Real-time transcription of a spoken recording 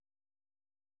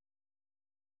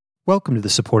Welcome to the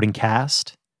supporting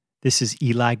cast. This is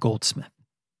Eli Goldsmith.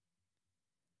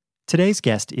 Today's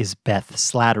guest is Beth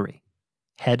Slattery,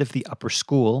 head of the upper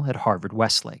school at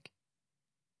Harvard-Westlake.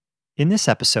 In this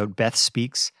episode, Beth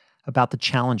speaks about the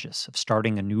challenges of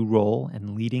starting a new role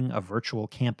and leading a virtual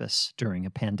campus during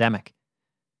a pandemic,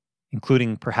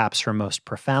 including perhaps her most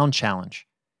profound challenge: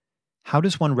 how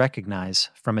does one recognize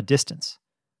from a distance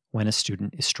when a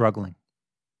student is struggling?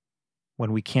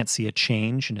 When we can't see a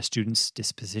change in a student's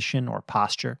disposition or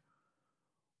posture,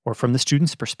 or from the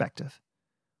student's perspective,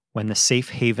 when the safe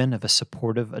haven of a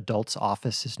supportive adult's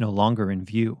office is no longer in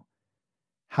view,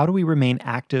 how do we remain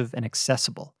active and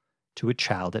accessible to a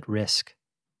child at risk?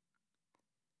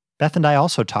 Beth and I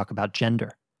also talk about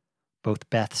gender, both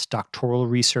Beth's doctoral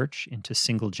research into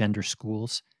single-gender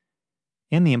schools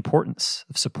and the importance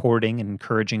of supporting and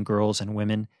encouraging girls and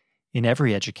women in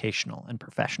every educational and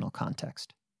professional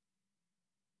context.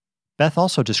 Beth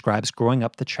also describes growing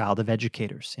up the child of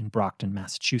educators in Brockton,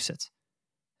 Massachusetts,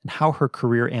 and how her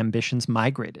career ambitions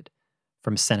migrated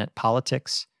from Senate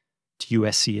politics to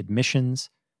USC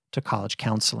admissions to college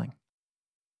counseling.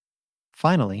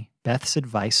 Finally, Beth's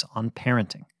advice on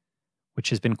parenting,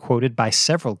 which has been quoted by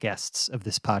several guests of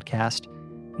this podcast,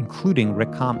 including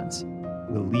Rick Commons,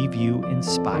 will leave you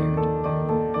inspired.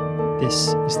 This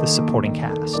is the supporting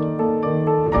cast.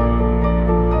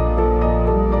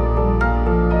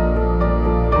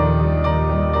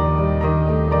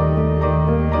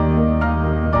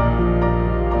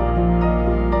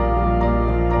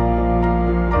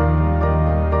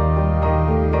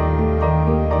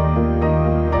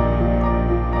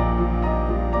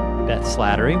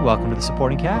 Slattery, welcome to the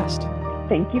supporting cast.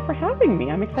 Thank you for having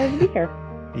me. I'm excited to be here.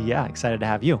 Yeah, excited to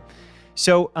have you.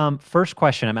 So first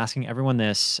question, I'm asking everyone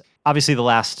this. Obviously, the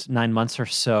last 9 months or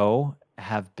so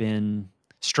have been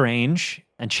strange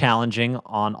and challenging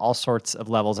on all sorts of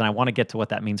levels, and I want to get to what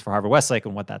that means for Harvard-Westlake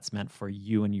and what that's meant for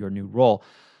you and your new role.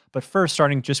 But first,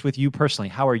 starting just with you personally,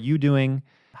 how are you doing?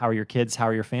 How are your kids? How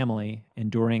are your family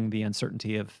enduring the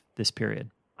uncertainty of this period?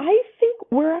 I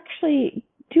think we're actually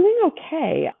doing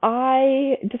okay.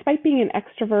 Despite being an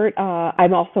extrovert,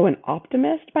 I'm also an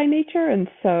optimist by nature. And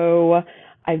so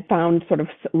I found sort of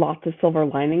lots of silver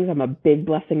linings. I'm a big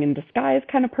blessing in disguise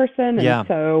kind of person. And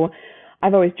so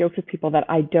I've always joked with people that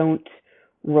I don't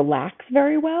relax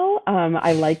very well.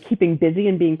 I like keeping busy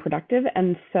and being productive.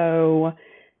 And so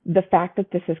the fact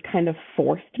that this has kind of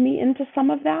forced me into some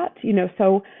of that,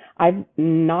 so I've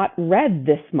not read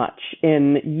this much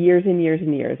in years and years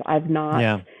and years.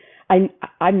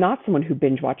 I'm not someone who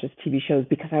binge watches TV shows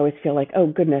because I always feel like, oh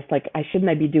goodness, shouldn't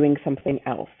I be doing something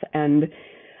else? And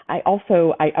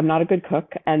I'm not a good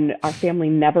cook, and our family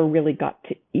never really got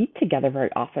to eat together very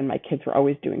often. My kids were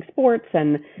always doing sports,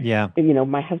 and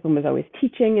my husband was always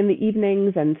teaching in the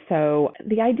evenings. And so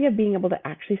the idea of being able to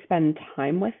actually spend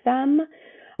time with them,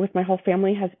 with my whole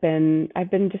family, I've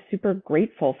been just super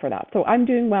grateful for that. So I'm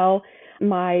doing well.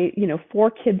 My,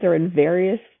 4 kids are in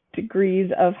various degrees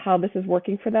of how this is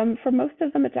working for them. For most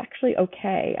of them, it's actually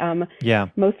okay.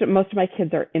 Most of my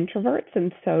kids are introverts,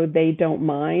 and so they don't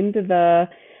mind the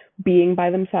being by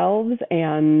themselves.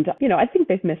 And, I think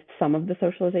they've missed some of the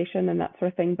socialization and that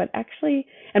sort of thing. But actually,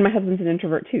 and my husband's an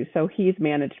introvert too, so he's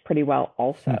managed pretty well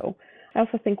also. I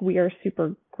also think we are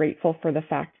super grateful for the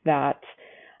fact that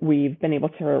we've been able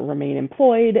to remain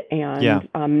employed, and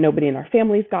nobody in our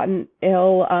family's gotten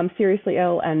ill, seriously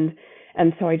ill.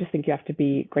 And so I just think you have to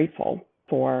be grateful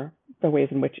for the ways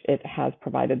in which it has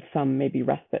provided some maybe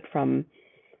respite from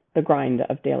the grind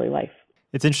of daily life.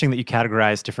 It's interesting that you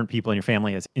categorize different people in your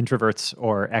family as introverts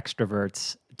or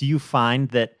extroverts. Do you find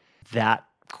that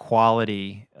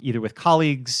quality, either with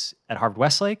colleagues at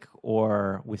Harvard-Westlake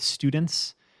or with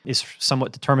students, is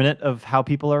somewhat determinate of how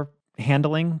people are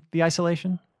handling the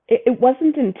isolation? It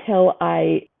wasn't until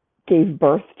I gave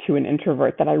birth to an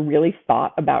introvert that I really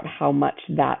thought about how much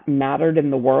that mattered in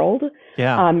the world.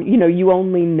 You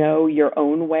only know your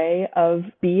own way of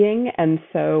being, and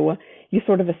so you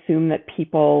sort of assume that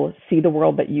people see the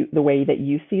world the way that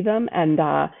you see them. And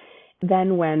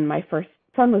then when my first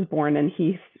son was born, and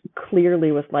he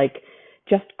clearly was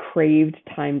just craved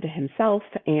time to himself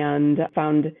and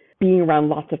found being around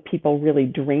lots of people really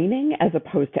draining as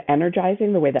opposed to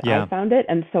energizing the way that I found it.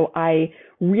 And so I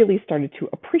really started to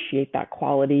appreciate that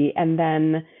quality. And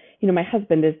then, my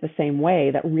husband is the same way,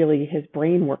 that really his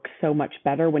brain works so much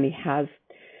better when he has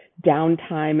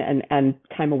downtime and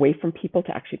time away from people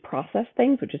to actually process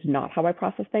things, which is not how I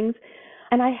process things.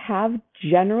 And I have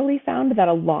generally found that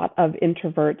a lot of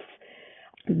introverts,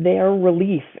 their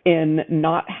relief in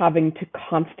not having to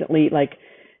constantly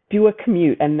do a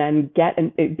commute and then get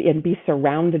and be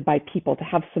surrounded by people, to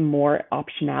have some more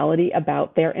optionality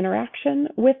about their interaction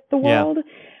with the Yeah. world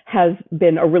has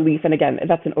been a relief. And again,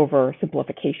 that's an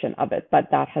oversimplification of it,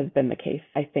 but that has been the case,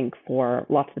 I think, for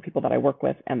lots of the people that I work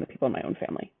with and the people in my own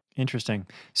family. Interesting.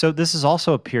 So this is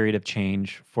also a period of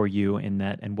change for you in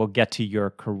that, and we'll get to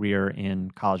your career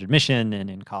in college admission and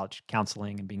in college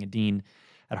counseling and being a dean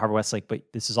at Harvard-Westlake, but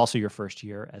this is also your first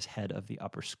year as head of the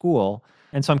upper school.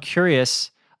 And so I'm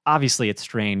curious, obviously it's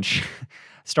strange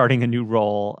starting a new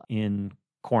role in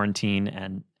quarantine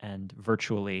and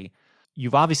virtually.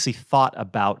 You've obviously thought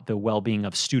about the well-being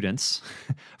of students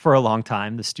for a long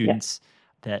time, the students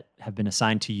that have been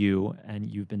assigned to you and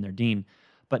you've been their dean.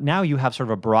 But now you have sort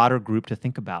of a broader group to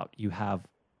think about. You have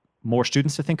more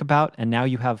students to think about, and now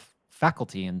you have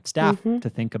faculty and staff to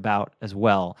think about as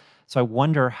well. So I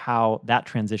wonder how that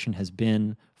transition has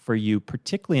been for you,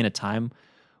 particularly in a time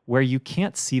where you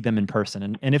can't see them in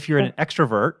person. And if you're an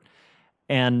extrovert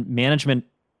and management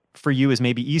for you is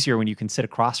maybe easier when you can sit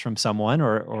across from someone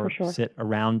or sit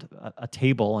around a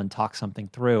table and talk something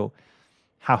through,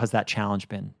 how has that challenge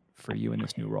been for you in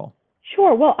this new role?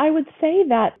 Sure. Well, I would say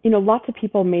that, lots of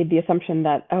people made the assumption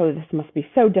that, oh, this must be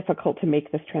so difficult to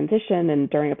make this transition and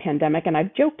during a pandemic. And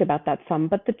I've joked about that some,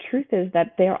 but the truth is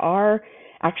that there are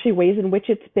actually ways in which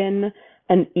it's been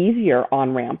an easier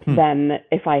on-ramp than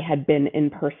if I had been in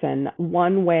person.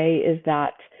 One way is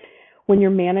that when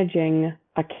you're managing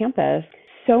a campus,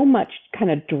 so much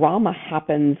kind of drama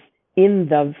happens in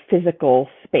the physical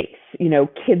space.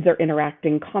 Kids are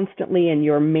interacting constantly and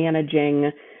you're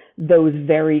managing those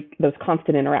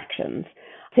constant interactions.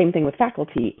 Same thing with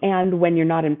faculty. And when you're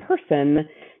not in person,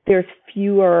 there's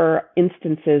fewer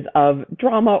instances of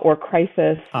drama or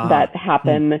crisis that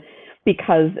happen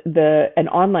because an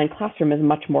online classroom is a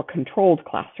much more controlled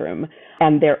classroom.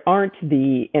 And there aren't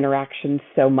the interactions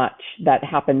so much that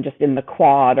happen just in the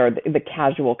quad or the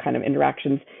casual kind of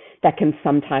interactions that can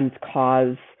sometimes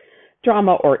cause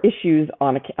drama or issues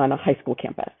on a high school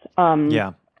campus.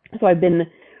 So I've been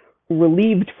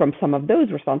relieved from some of those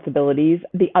responsibilities.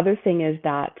 The other thing is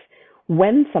that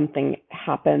when something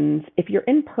happens, if you're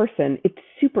in person, it's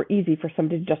super easy for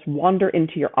somebody to just wander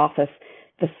into your office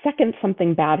the second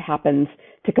something bad happens,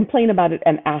 to complain about it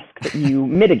and ask that you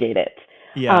mitigate it.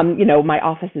 My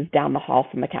office is down the hall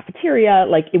from the cafeteria.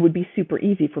 Like, it would be super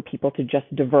easy for people to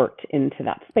just divert into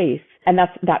that space. And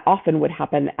that often would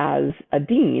happen as a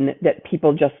dean, that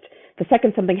people just, the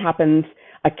second something happens,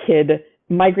 a kid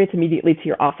migrates immediately to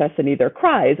your office and either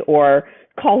cries or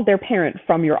calls their parent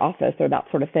from your office or that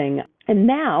sort of thing. And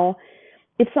now,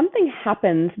 if something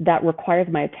happens that requires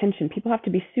my attention, people have to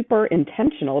be super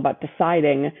intentional about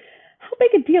deciding how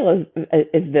big a deal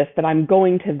is this that I'm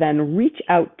going to then reach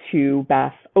out to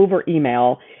Beth over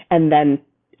email and then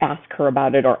ask her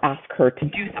about it or ask her to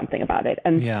do something about it.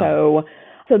 And so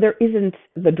there isn't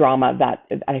the drama that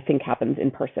I think happens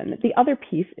in person. The other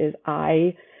piece is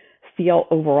I feel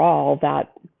overall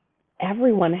that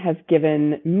everyone has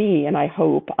given me, and I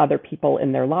hope other people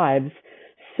in their lives,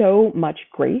 so much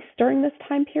grace during this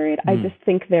time period. I just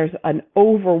think there's an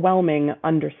overwhelming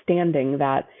understanding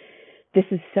that this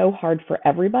is so hard for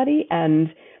everybody and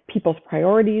people's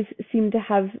priorities seem to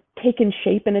have taken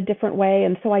shape in a different way.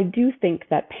 And so I do think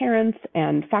that parents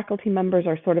and faculty members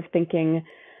are sort of thinking,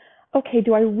 okay,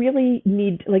 do I really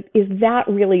need, is that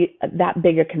really that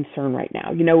big a concern right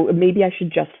now? Maybe I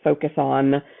should just focus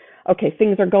on, okay,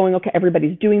 things are going okay,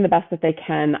 everybody's doing the best that they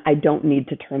can. I don't need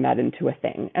to turn that into a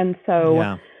thing. And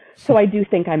so, so I do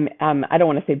think I'm, I don't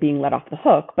want to say being let off the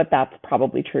hook, but that's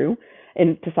probably true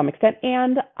to some extent.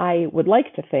 And I would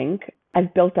like to think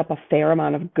I've built up a fair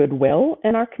amount of goodwill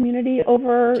in our community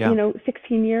over,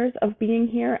 16 years of being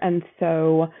here. And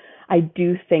so I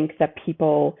do think that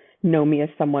people know me as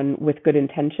someone with good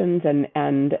intentions.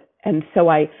 And so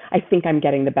I think I'm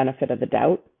getting the benefit of the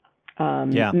doubt.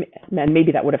 And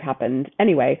maybe that would have happened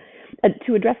anyway.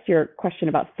 To address your question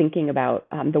about thinking about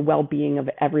the well-being of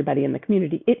everybody in the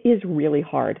community, it is really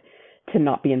hard to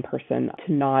not be in person,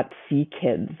 to not see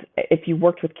kids. If you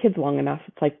worked with kids long enough,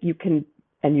 it's like you can,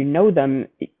 and you know them,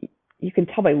 you can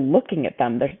tell by looking at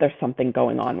them, there's something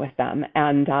going on with them.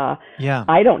 And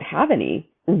I don't have any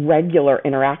regular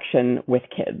interaction with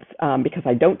kids because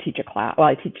I don't teach a class.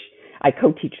 Well, I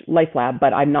co-teach Life Lab,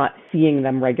 but I'm not seeing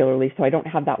them regularly, so I don't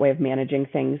have that way of managing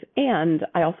things. And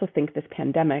I also think this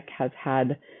pandemic has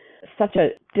had such a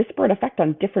disparate effect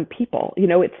on different people.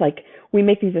 It's like we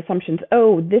make these assumptions,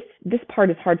 this part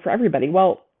is hard for everybody.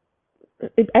 Well,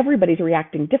 everybody's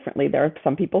reacting differently. There are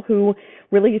some people who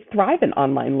really thrive in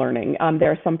online learning.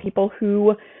 There are some people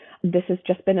who this has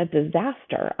just been a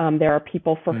disaster. There are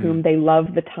people for Hmm. whom they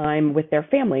love the time with their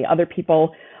family. Other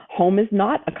people, home is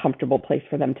not a comfortable place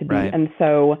for them to be. Right. And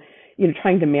so,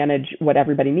 trying to manage what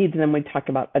everybody needs. And then when we talk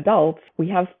about adults, we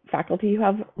have faculty who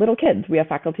have little kids. We have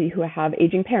faculty who have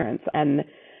aging parents, and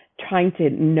trying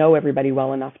to know everybody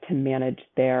well enough to manage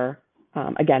their,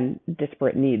 again,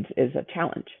 disparate needs is a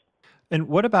challenge. And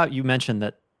what about, you mentioned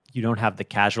that you don't have the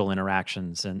casual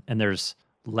interactions and there's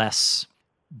less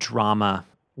drama.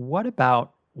 What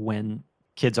about when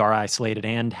kids are isolated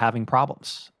and having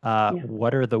problems? Yeah.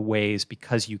 What are the ways,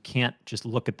 because you can't just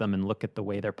look at them and look at the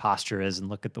way their posture is and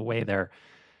look at the way their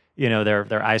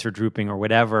eyes are drooping or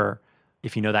whatever,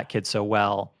 if you know that kid so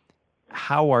well,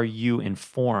 how are you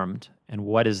informed, and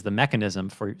what is the mechanism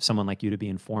for someone like you to be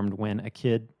informed when a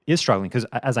kid is struggling? Because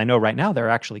as I know right now, there are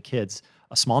actually kids,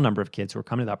 a small number of kids who are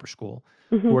coming to the upper school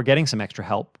who are getting some extra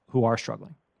help who are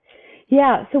struggling.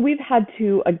 Yeah, so we've had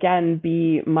to, again,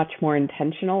 be much more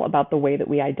intentional about the way that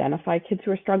we identify kids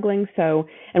who are struggling.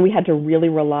 And we had to really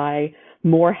rely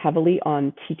more heavily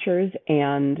on teachers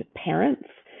and parents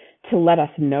to let us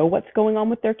know what's going on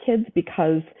with their kids,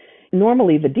 because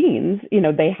normally the deans,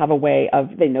 they have a way of,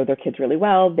 they know their kids really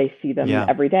well, they see them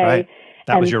every day. Right.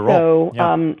 That was your role.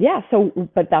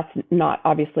 But that's not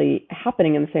obviously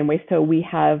happening in the same way. So we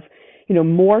have,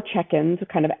 more check-ins,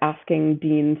 kind of asking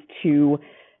deans to,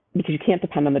 because you can't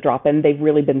depend on the drop-in, they've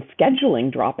really been scheduling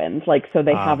drop-ins. So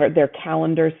they have their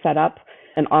calendars set up,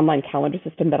 an online calendar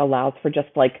system that allows for just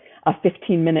like a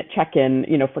 15-minute check-in,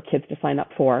 for kids to sign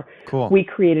up for. Cool. We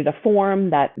created a form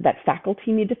that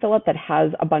faculty need to fill out that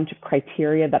has a bunch of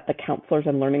criteria that the counselors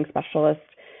and learning specialists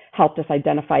helped us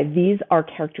identify. These are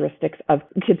characteristics of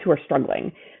kids who are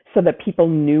struggling, so that people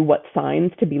knew what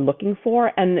signs to be looking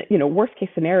for. And, worst case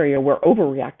scenario, we're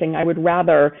overreacting. I would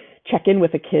rather check in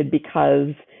with a kid because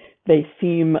they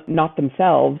seem not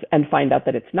themselves and find out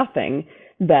that it's nothing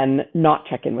than not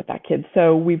check in with that kid.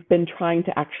 So we've been trying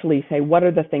to actually say, what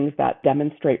are the things that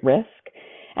demonstrate risk?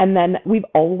 And then we've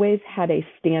always had a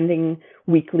standing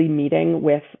weekly meeting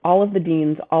with all of the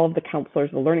deans, all of the counselors,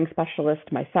 the learning specialist,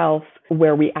 myself,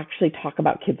 where we actually talk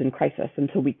about kids in crisis. And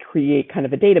so we create kind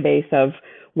of a database of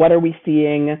what are we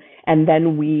seeing, and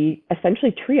then we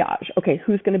essentially triage. Okay,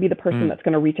 who's going to be the person that's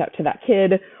going to reach out to that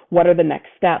kid? What are the next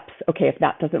steps? Okay, if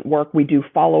that doesn't work, we do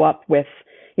follow up with,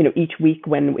 each week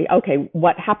when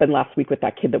what happened last week with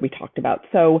that kid that we talked about?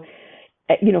 So,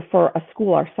 for a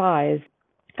school our size,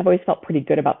 I've always felt pretty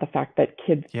good about the fact that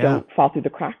kids don't fall through the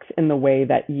cracks in the way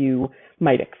that you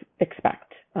might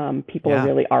expect. People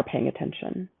really are paying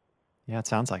attention. Yeah, it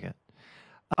sounds like it.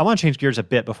 I want to change gears a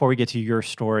bit before we get to your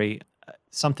story.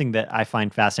 Something that I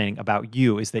find fascinating about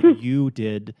you is that you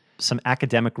did some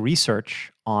academic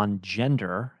research on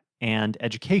gender and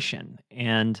education.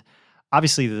 And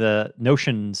obviously the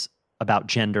notions about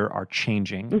gender are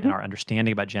changing and our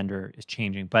understanding about gender is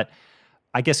changing. But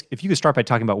I guess if you could start by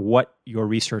talking about what your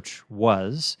research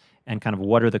was and kind of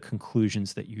what are the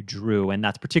conclusions that you drew. And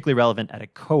that's particularly relevant at a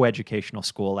co-educational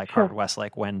school like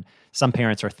Harvard-Westlake, when some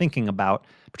parents are thinking about,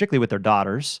 particularly with their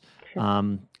daughters,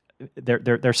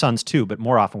 their sons too, but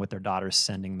more often with their daughters,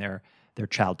 sending their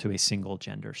child to a single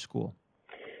gender school.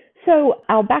 So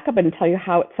I'll back up and tell you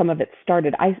how some of it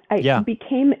started. I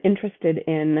became interested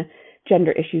in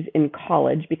gender issues in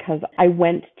college because I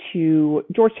went to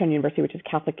Georgetown University, which is a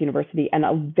Catholic university, and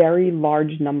a very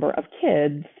large number of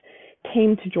kids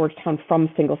came to Georgetown from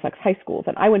single-sex high schools.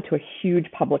 And I went to a huge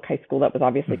public high school that was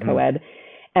obviously co-ed,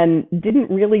 and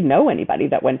didn't really know anybody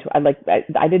that went to.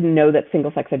 I didn't know that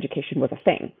single-sex education was a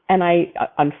thing. And I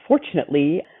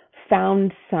unfortunately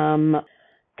found some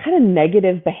kind of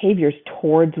negative behaviors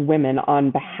towards women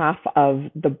on behalf of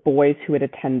the boys who had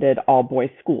attended all-boys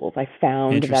schools. I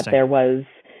found that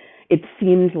it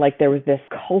seemed like there was this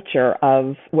culture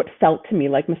of what felt to me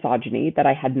like misogyny that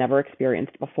I had never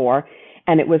experienced before.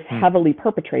 And it was heavily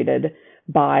perpetrated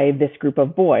by this group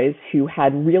of boys who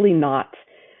had really not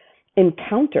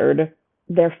encountered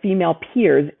their female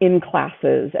peers in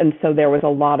classes. And so there was a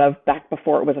lot of, back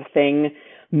before it was a thing,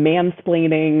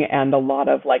 mansplaining and a lot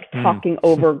of talking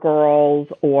over girls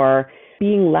or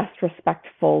being less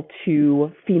respectful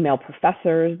to female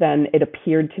professors than it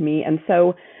appeared to me. And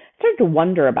so I started to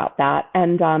wonder about that.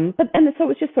 And so it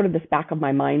was just sort of this back of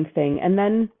my mind thing. And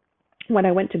then when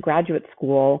I went to graduate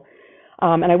school,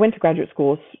 and I went to graduate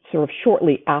school sort of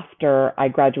shortly after I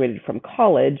graduated from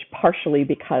college, partially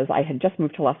because I had just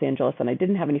moved to Los Angeles and I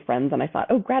didn't have any friends. And I thought,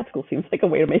 grad school seems like a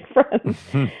way to make friends.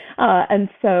 And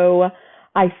so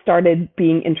I started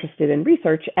being interested in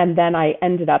research. And then I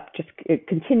ended up just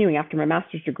continuing after my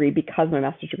master's degree because my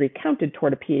master's degree counted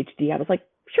toward a PhD. I was like,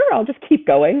 sure, I'll just keep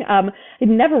going. I'd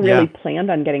never really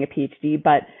planned on getting a PhD,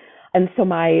 but And so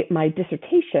my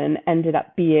dissertation ended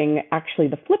up being actually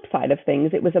the flip side of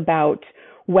things. It was about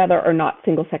whether or not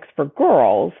single sex for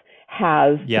girls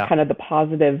has Yeah. kind of the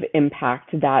positive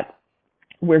impact that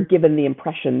we're given the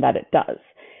impression that it does.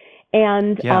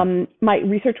 And Yeah. my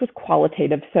research was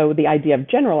qualitative, so the idea of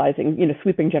generalizing,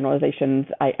 sweeping generalizations,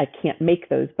 I can't make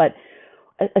those. But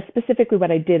specifically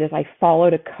what I did is I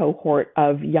followed a cohort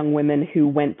of young women who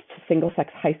went to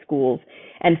single-sex high schools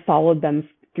and followed them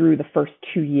through the first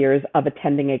 2 years of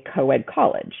attending a co-ed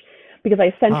college, because I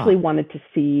essentially wanted to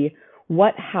see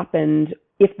what happened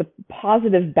if the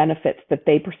positive benefits that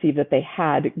they perceived that they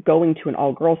had going to an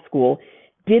all-girls school,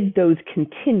 did those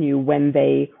continue when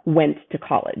they went to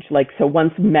college? Like, so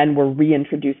once men were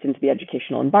reintroduced into the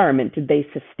educational environment, did they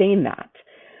sustain that?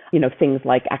 Things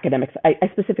like academics. I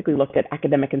specifically looked at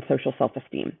academic and social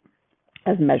self-esteem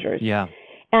as measures. Yeah.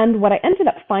 And what I ended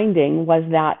up finding was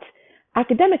that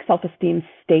academic self-esteem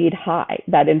stayed high,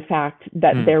 that in fact,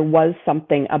 that there was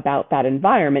something about that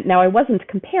environment. Now, I wasn't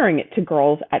comparing it to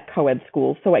girls at co-ed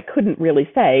schools, so I couldn't really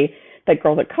say that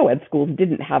girls at co-ed schools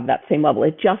didn't have that same level.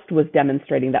 It just was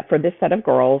demonstrating that for this set of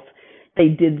girls, they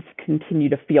did continue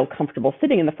to feel comfortable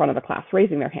sitting in the front of the class,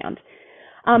 raising their hand.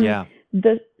 Yeah.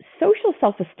 The social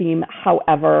self-esteem,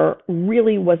 however,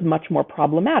 really was much more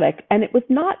problematic, and it was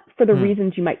not for the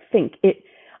reasons you might think.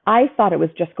 I thought it was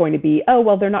just going to be, oh,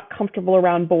 well, they're not comfortable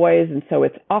around boys, and so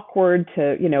it's awkward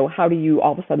to, how do you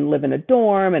all of a sudden live in a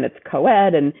dorm and it's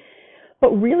co-ed?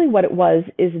 But really what it was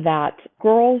is that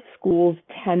girls' schools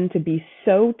tend to be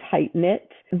so tight-knit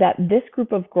that this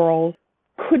group of girls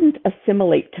couldn't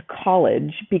assimilate to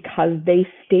college because they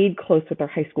stayed close with their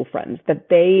high school friends, that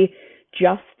they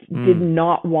just did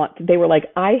not want to. They were like,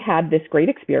 I had this great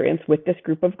experience with this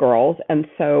group of girls, and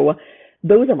so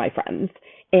those are my friends.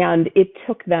 And it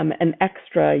took them an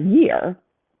extra year.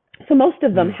 So most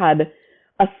of them had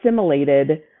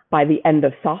assimilated by the end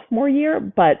of sophomore year,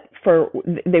 but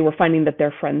they were finding that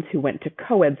their friends who went to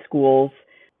co-ed schools,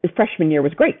 freshman year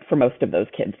was great for most of those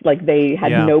kids. Like, they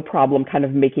had no problem kind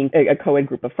of making a co-ed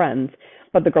group of friends.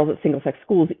 But the girls at single-sex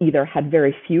schools either had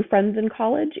very few friends in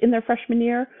college in their freshman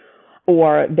year,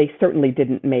 or they certainly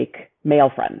didn't make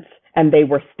male friends. And they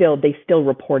still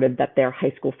reported that their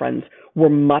high school friends were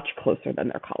much closer than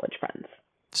their college friends.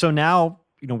 So now,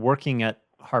 working at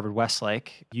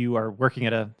Harvard-Westlake, you are working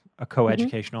at a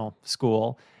co-educational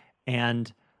school.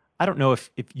 And I don't know if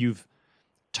you've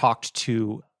talked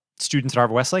to students at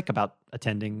Harvard-Westlake about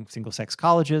attending single-sex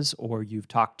colleges, or you've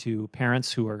talked to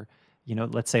parents who are,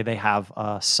 let's say they have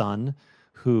a son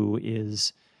who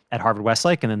is at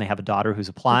Harvard-Westlake, and then they have a daughter who's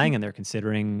applying, and they're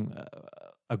considering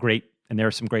and there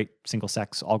are some great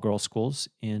single-sex all-girls schools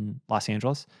in Los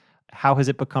Angeles. How has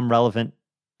it become relevant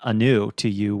anew to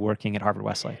you working at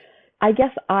Harvard-Westlake? I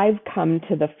guess I've come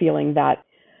to the feeling that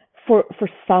for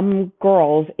some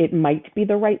girls, it might be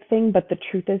the right thing, but the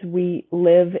truth is we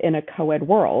live in a co-ed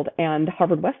world, and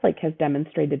Harvard-Westlake has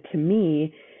demonstrated to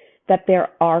me that there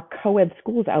are co-ed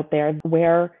schools out there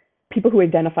where people who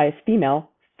identify as female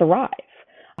thrive.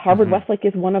 Harvard-Westlake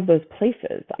is one of those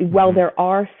places. While there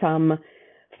are some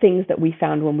things that we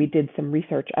found when we did some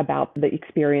research about the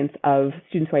experience of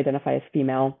students who identify as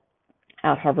female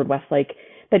at Harvard-Westlake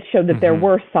that showed that there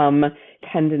were some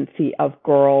tendency of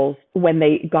girls, when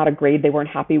they got a grade they weren't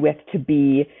happy with, to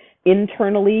be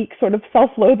internally sort of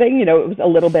self-loathing. It was a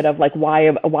little bit of like, why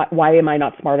am I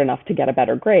not smart enough to get a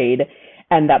better grade?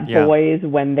 And that boys,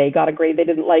 when they got a grade they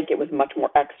didn't like, it was much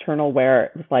more external, where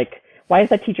it was like, why is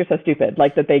that teacher so stupid?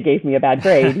 Like, that they gave me a bad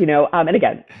grade, and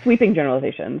again, sweeping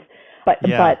generalizations. But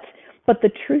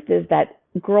the truth is that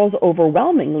girls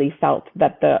overwhelmingly felt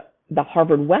that the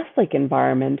Harvard-Westlake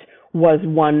environment was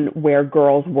one where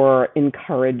girls were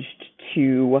encouraged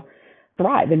to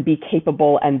thrive and be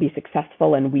capable and be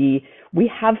successful. And we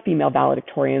have female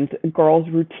valedictorians. Girls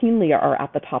routinely are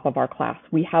at the top of our class.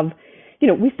 We have,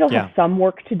 we still have some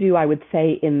work to do, I would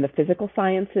say, in the physical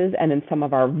sciences and in some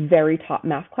of our very top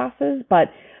math classes. But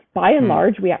by and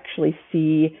large, we actually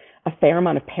see a fair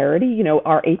amount of parity.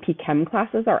 Our AP Chem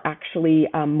classes are actually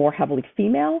more heavily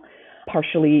female,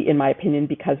 partially, in my opinion,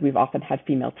 because we've often had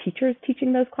female teachers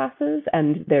teaching those classes.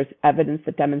 And there's evidence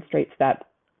that demonstrates that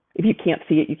if you can't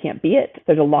see it, you can't be it.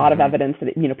 There's a lot of evidence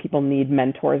that, people need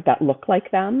mentors that look like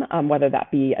them, whether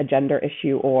that be a gender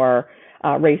issue or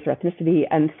race or ethnicity.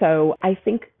 And so I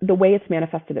think the way it's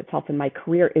manifested itself in my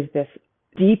career is this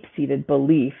deep-seated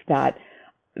belief that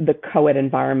the co-ed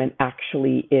environment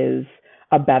actually is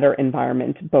a better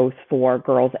environment both for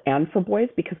girls and for boys,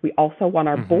 because we also want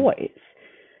our boys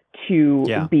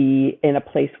to be in a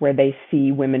place where they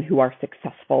see women who are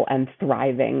successful and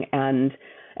thriving. And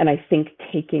I think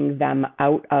taking them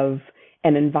out of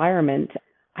an environment,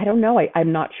 I don't know.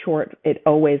 I'm not sure it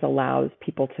always allows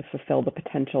people to fulfill the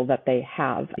potential that they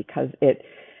have, because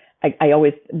I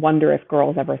always wonder if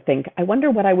girls ever think, I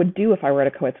wonder what I would do if I were at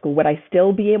a co-ed school. Would I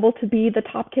still be able to be the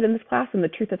top kid in this class? And the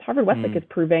truth is Harvard-Westlake is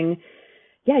proving,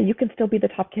 yeah, you can still be the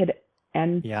top kid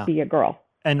and be a girl.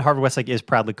 And Harvard-Westlake is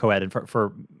proudly co-ed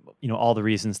for all the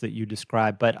reasons that you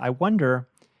described. But I wonder,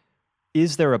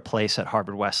 is there a place at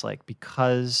Harvard-Westlake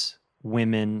because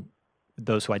women,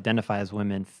 those who identify as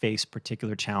women, face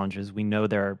particular challenges? We know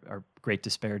there are great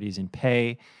disparities in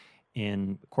pay,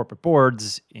 in corporate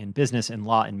boards, in business, in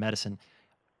law, in medicine.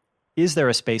 Is there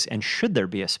a space, and should there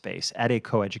be a space at a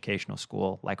co-educational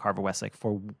school like Harvard-Westlake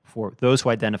for those who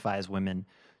identify as women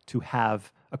to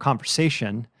have a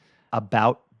conversation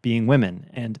about being women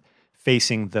and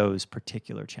facing those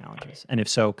particular challenges? And if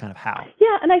so, kind of how?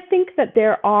 Yeah, and I think that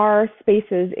there are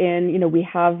spaces we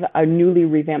have a newly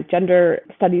revamped gender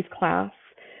studies class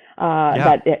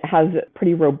that it has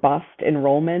pretty robust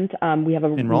enrollment. We have a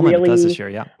really this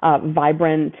year,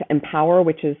 vibrant Empower,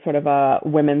 which is sort of a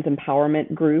women's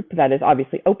empowerment group that is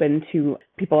obviously open to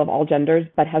people of all genders,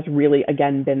 but has really,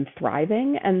 again, been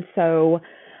thriving. And so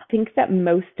I think that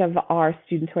most of our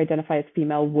students who identify as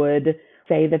female would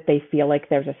say that they feel like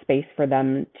there's a space for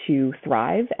them to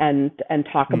thrive and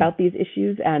talk about these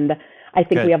issues. And I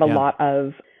think we have a lot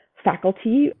of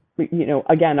faculty,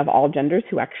 again, of all genders,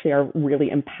 who actually are really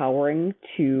empowering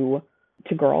to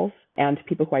girls and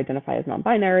people who identify as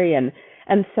non-binary. And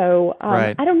so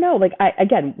I don't know,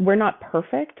 again, we're not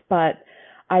perfect, but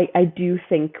I do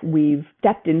think we've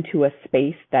stepped into a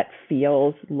space that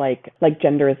feels like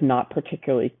gender is not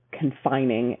particularly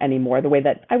confining anymore, the way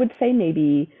that I would say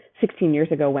maybe 16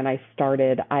 years ago when I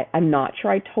started, I'm not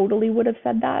sure I totally would have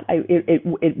said that.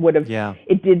 It would have,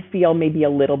 it did feel maybe a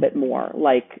little bit more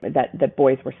like that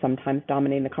boys were sometimes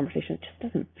dominating the conversation. It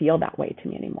just doesn't feel that way to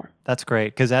me anymore. That's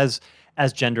great, because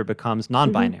as gender becomes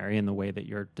non-binary in the way that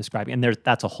you're describing, and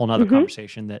that's a whole nother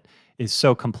conversation that is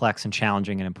so complex and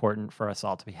challenging and important for us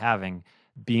all to be having.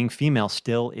 Being female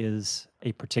still is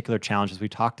a particular challenge, as we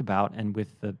talked about, and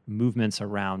with the movements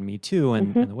around Me Too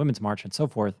and the Women's March and so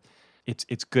forth,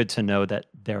 it's good to know that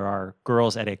there are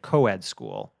girls at a co-ed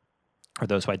school, or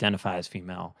those who identify as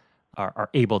female, are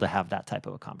able to have that type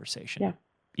of a conversation,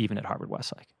 even at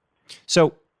Harvard-Westlake.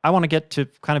 So I want to get to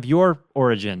kind of your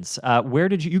origins. Where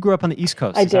did you grew up on the East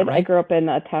Coast? I did. Right? I grew up in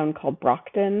a town called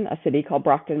Brockton, a city called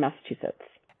Brockton, Massachusetts.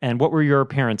 And what were your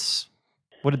parents?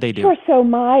 What did they do? Sure. So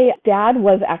my dad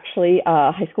was actually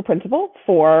a high school principal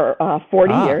for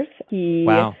 40 years.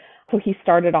 So he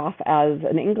started off as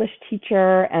an English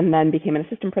teacher and then became an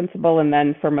assistant principal. And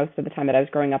then for most of the time that I was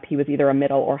growing up, he was either a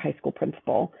middle or high school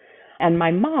principal. And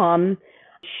my mom,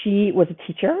 she was a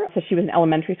teacher. So she was an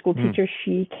elementary school teacher.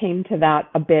 She came to that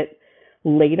a bit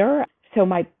later. So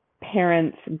my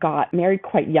parents got married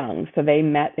quite young. So they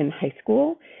met in high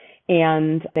school,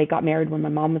 and they got married when my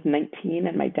mom was 19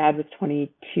 and my dad was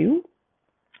 22,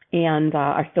 and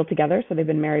are still together. So they've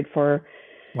been married for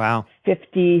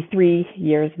 53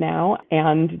 years now,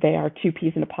 and they are two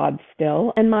peas in a pod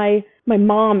still. And my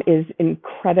mom is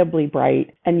incredibly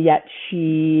bright, and yet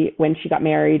when she got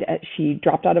married, she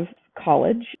dropped out of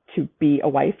college to be a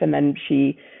wife, and then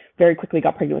she very quickly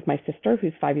got pregnant with my sister,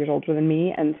 who's 5 years older than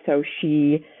me, and so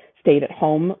she stayed at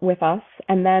home with us.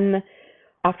 And then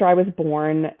after I was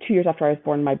born, 2 years after I was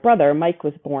born, my brother, Mike,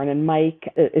 was born, and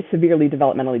Mike is severely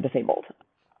developmentally disabled.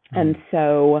 And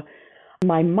so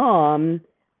my mom,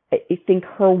 I think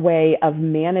her way of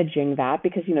managing that,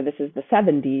 because, this is the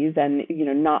 70s and,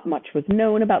 not much was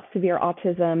known about severe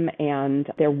autism, and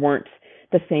there weren't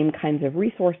the same kinds of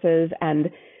resources. And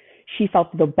she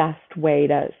felt the best way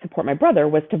to support my brother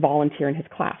was to volunteer in his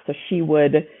class. So she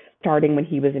would, starting when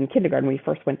he was in kindergarten, when he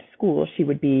first went to school, she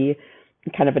would be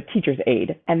kind of a teacher's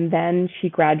aide. And then she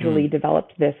gradually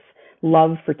developed this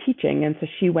love for teaching. And so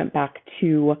she went back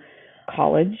to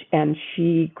college, and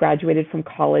she graduated from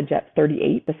college at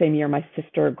 38, the same year my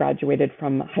sister graduated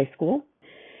from high school,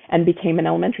 and became an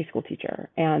elementary school teacher,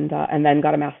 and then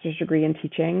got a master's degree in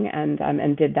teaching, and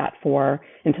did that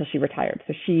until she retired.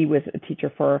 So she was a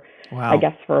teacher for, I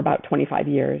guess, for about 25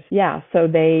 years. Yeah, so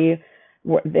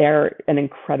they're an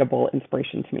incredible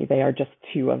inspiration to me. They are just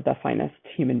two of the finest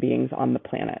human beings on the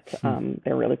planet.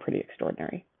 They're really pretty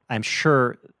extraordinary. I'm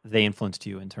sure they influenced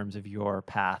you in terms of your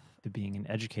path to being an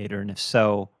educator, and if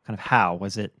so, kind of how?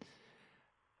 Was it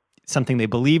something they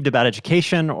believed about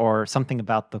education, or something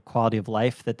about the quality of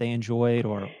life that they enjoyed,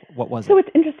 or what was it? So it's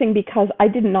interesting because I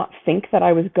did not think that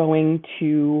I was going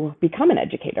to become an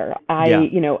educator.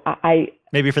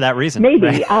 Maybe for that reason. Maybe.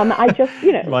 Right? I just,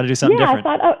 you want to do something different.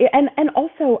 I thought, and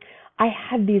also I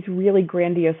had had these really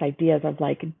grandiose ideas of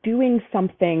like doing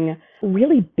something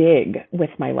really big with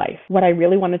my life. What I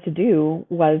really wanted to do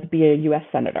was be a U.S.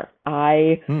 Senator.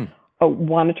 I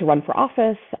wanted to run for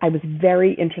office. I was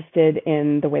very interested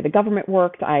in the way the government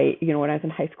worked. When I was in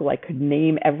high school, I could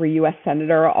name every U.S.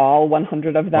 Senator, all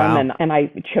 100 of them. Wow. And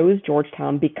I chose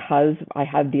Georgetown because I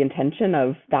had the intention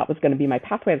of that was going to be my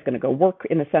pathway. I was going to go work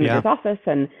in the senator's office.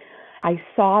 And I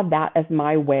saw that as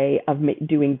my way of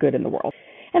doing good in the world.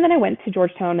 And then I went to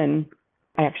Georgetown, and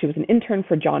I actually was an intern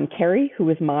for John Carey, who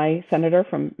was my senator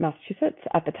from Massachusetts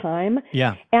at the time.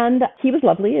 Yeah. And he was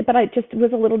lovely, but I just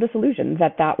was a little disillusioned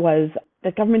that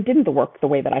government didn't work the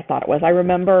way that I thought it was. I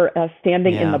remember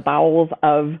standing in the bowels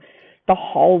of the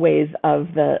hallways of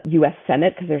the U.S.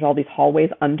 Senate, because there's all these hallways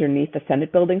underneath the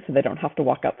Senate building, so they don't have to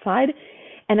walk outside.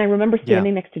 And I remember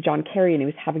standing next to John Carey, and he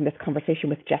was having this conversation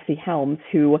with Jesse Helms,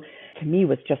 who to me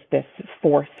was just this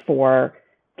force for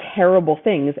terrible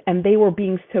things. And they were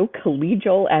being so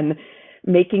collegial and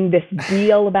making this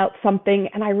deal about something.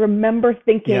 And I remember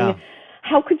thinking,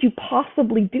 how could you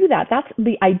possibly do that? That's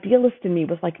the idealist in me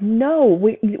was like, no,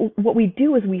 what we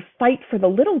do is we fight for the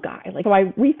little guy. Like, so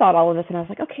I rethought all of this, and I was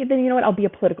like, okay, then you know what? I'll be a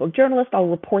political journalist. I'll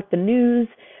report the news.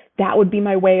 That would be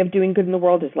my way of doing good in the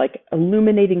world, is like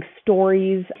illuminating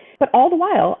stories. But all the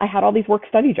while, I had all these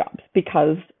work-study jobs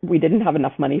because we didn't have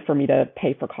enough money for me to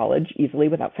pay for college easily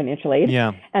without financial aid.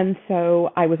 Yeah. And so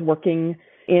I was working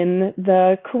in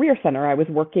the Career Center. I was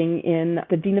working in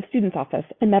the Dean of Students office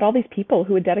and met all these people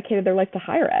who had dedicated their life to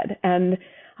higher ed. And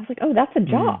I was like, oh, that's a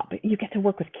job. You get to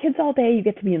work with kids all day. You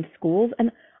get to be in schools.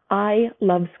 And I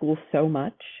love school so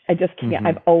much. I just can't.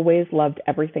 I've always loved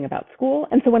everything about school.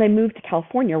 And so when I moved to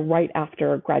California right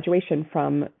after graduation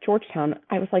from Georgetown,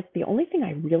 I was like, the only thing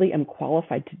I really am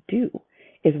qualified to do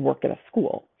is work at a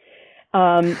school.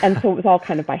 And so it was all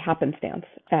kind of by happenstance.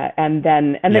 And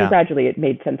then gradually it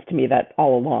made sense to me that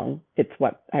all along it's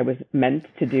what I was meant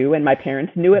to do. And my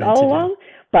parents knew it all along,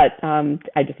 but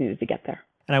I just needed to get there.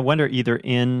 And I wonder, either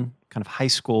in kind of high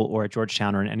school or at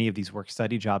Georgetown or in any of these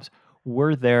work-study jobs,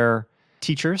 were there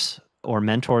teachers or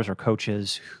mentors or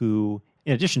coaches who,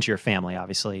 in addition to your family,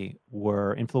 obviously,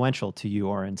 were influential to you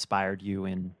or inspired you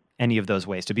in any of those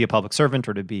ways, to be a public servant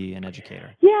or to be an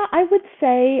educator? Yeah, I would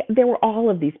say there were all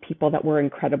of these people that were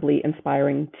incredibly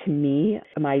inspiring to me.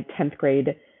 My 10th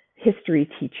grade history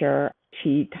teacher,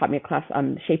 she taught me a class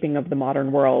on shaping of the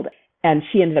modern world, and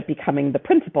she ended up becoming the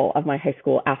principal of my high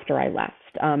school after I left.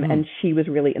 And she was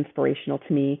really inspirational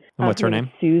to me. And what's her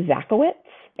name? Sue Szachowicz.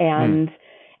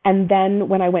 And then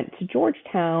when I went to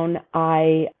Georgetown,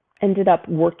 I ended up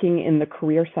working in the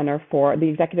Career Center for the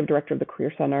executive director of the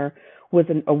Career Center was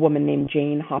a woman named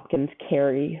Jane Hopkins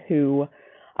Carey, who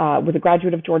was a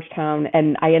graduate of Georgetown.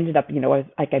 And I ended up,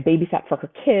 I babysat for her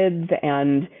kids,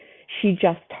 and she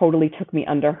just totally took me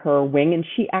under her wing. And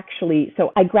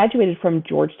so I graduated from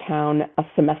Georgetown a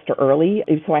semester early.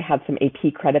 So I had some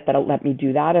AP credit that let me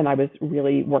do that. And I was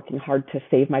really working hard to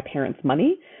save my parents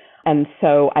money. And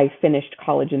so I finished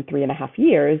college in 3.5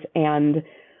 years, and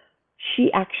she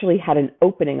actually had an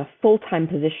opening, a full-time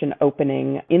position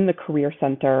opening in the Career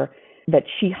Center that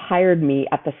she hired me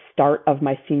at the start of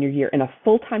my senior year in a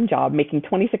full-time job, making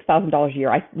 $26,000 a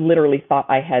year. I literally thought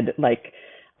it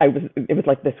was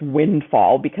like this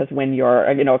windfall, because when you're,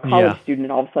 a college student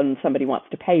and all of a sudden somebody wants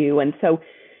to pay you. And so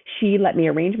she let me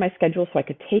arrange my schedule so I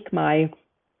could take my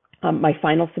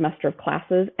final semester of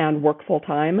classes and work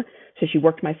full-time. So she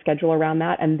worked my schedule around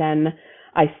that. And then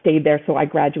I stayed there. So I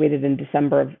graduated in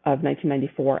December of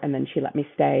 1994, and then she let me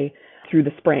stay through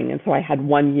the spring. And so I had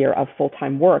 1 year of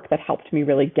full-time work that helped me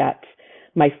really get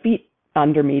my feet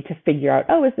under me to figure out,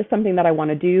 is this something that I want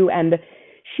to do? And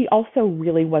she also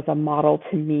really was a model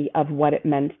to me of what it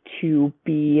meant to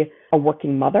be a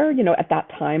working mother. At that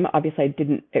time, obviously at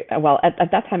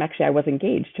that time, actually, I was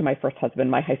engaged to my first husband,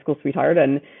 my high school sweetheart.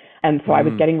 And so I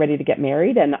was getting ready to get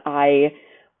married, and I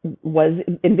was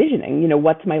envisioning,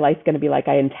 what's my life going to be like?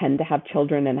 I intend to have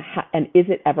children, and is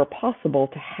it ever possible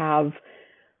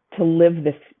to live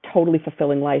this totally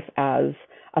fulfilling life as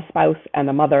a spouse and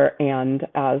a mother and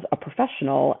as a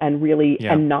professional, and really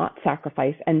and not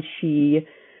sacrifice? And she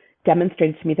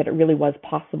demonstrated to me that it really was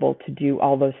possible to do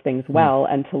all those things well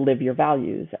and to live your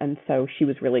values. And so she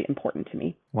was really important to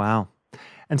me. Wow.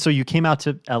 And so you came out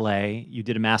to LA, you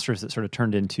did a master's that sort of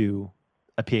turned into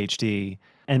a PhD.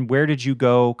 And where did you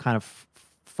go kind of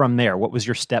from there? What was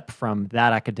your step from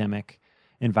that academic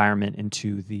environment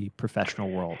into the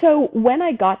professional world? So when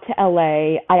I got to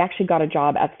LA, I actually got a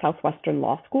job at Southwestern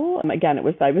Law School. Again, I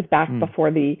was back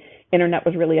before the internet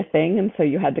was really a thing. And so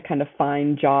you had to kind of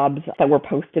find jobs that were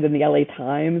posted in the LA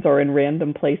Times or in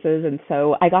random places. And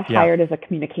so I got Yeah. hired as a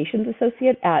communications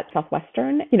associate at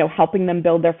Southwestern, you know, helping them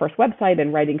build their first website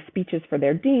and writing speeches for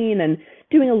their dean and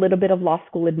doing a little bit of law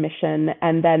school admission.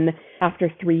 And then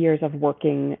after 3 years of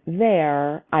working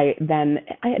there, I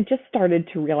had just started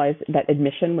to realize that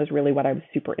admission was really what I was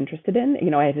super interested in. You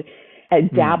know, I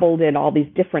dabbled in all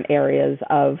these different areas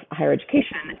of higher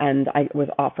education, and I was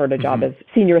offered a job as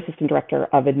senior assistant director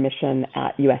of admission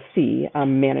at USC,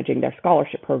 managing their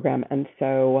scholarship program. And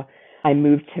so I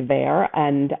moved to there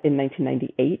and in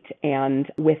 1998, and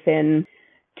within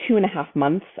 2.5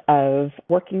 months of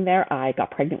working there, I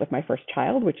got pregnant with my first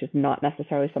child, which is not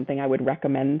necessarily something I would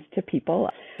recommend to people.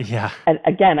 Yeah. And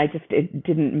again, it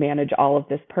didn't manage all of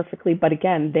this perfectly. But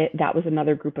again, that was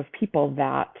another group of people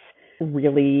that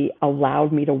really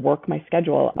allowed me to work my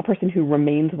schedule. A person who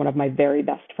remains one of my very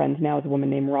best friends now is a woman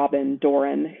named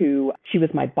Doran, she was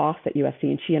my boss at USC,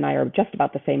 and she and I are just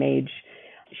about the same age.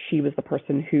 She was the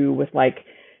person who was like,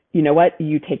 you know what,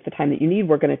 you take the time that you need.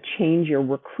 We're going to change your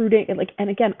recruiting. And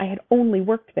again, I had only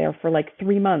worked there for like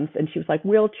 3 months, and she was like,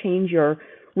 we'll change your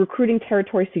recruiting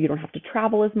territory so you don't have to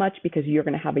travel as much because you're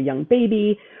going to have a young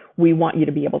baby. We want you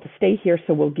to be able to stay here,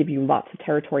 so we'll give you lots of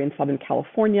territory in Southern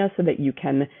California so that you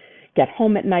can get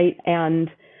home at night. And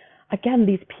again,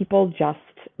 these people just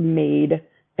made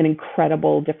an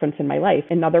incredible difference in my life.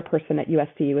 Another person at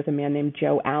USC was a man named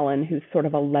Joe Allen, who's sort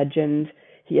of a legend.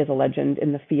 He is a legend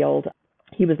in the field.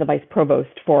 He was the vice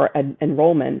provost for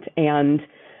enrollment, and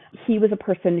he was a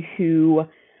person who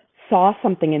saw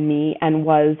something in me and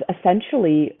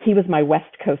he was my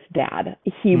West Coast dad.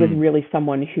 He was really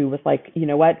someone who was like, you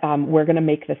know what, we're going to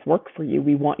make this work for you.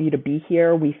 We want you to be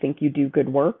here. We think you do good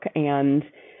work, and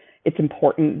it's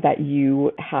important that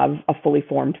you have a fully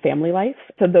formed family life.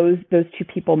 So those two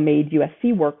people made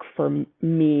USC work for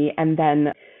me. And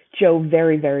then Joe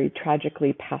very, very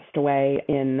tragically passed away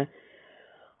in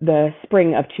the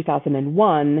spring of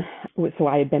 2001. So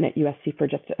I had been at USC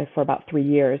for about 3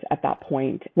 years at that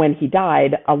point. When he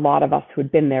died, a lot of us who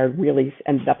had been there really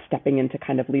ended up stepping into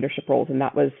kind of leadership roles. And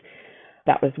that was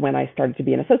when I started to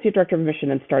be an associate director of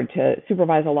admission and started to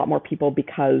supervise a lot more people,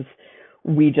 because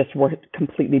we just were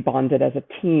completely bonded as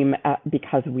a team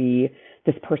because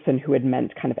this person who had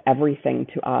meant kind of everything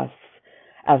to us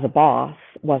as a boss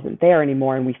wasn't there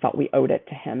anymore. And we felt we owed it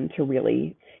to him to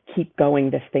really keep going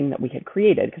this thing that we had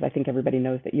created. Because I think everybody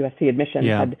knows that USC admission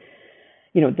had,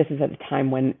 you know, this is at a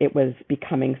time when it was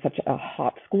becoming such a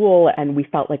hot school, and we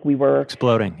felt like we were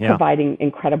exploding, providing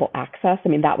incredible access. I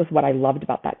mean, that was what I loved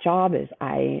about that job is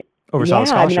oversaw the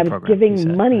scholarship I was program,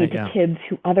 giving money to kids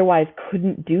who otherwise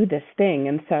couldn't do this thing.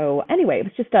 And so anyway, it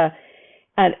was just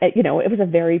it was a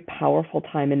very powerful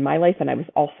time in my life. And I was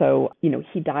also, you know,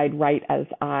 he died right as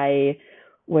I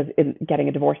was getting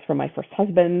a divorce from my first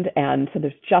husband. And so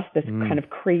there's just this kind of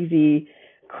crazy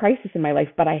crisis in my life.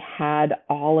 But I had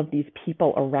all of these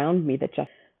people around me that just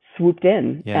swooped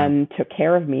in and took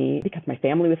care of me because my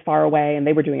family was far away and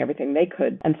they were doing everything they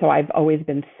could. And so I've always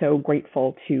been so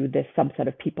grateful to this subset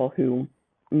of people who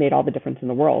made all the difference in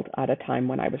the world at a time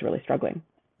when I was really struggling.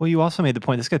 Well, you also made the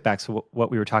point, this gets back to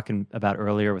what we were talking about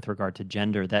earlier with regard to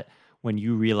gender, that when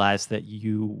you realized that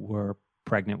you were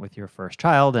pregnant with your first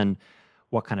child, and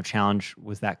what kind of challenge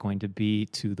was that going to be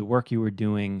to the work you were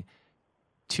doing,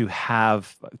 to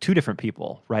have two different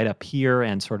people, right, a peer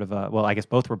and sort of I guess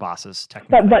both were bosses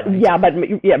technically.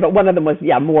 But one of them was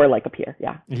more like a peer.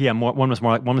 One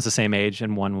was the same age,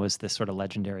 and one was this sort of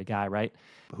legendary guy, right,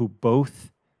 who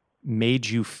both made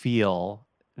you feel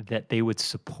that they would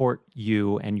support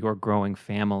you and your growing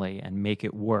family and make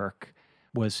it work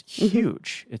was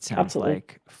huge. It sounds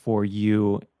like for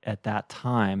you at that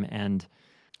time, and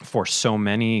for so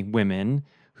many women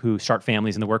who start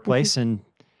families in the workplace and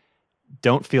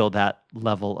don't feel that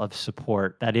level of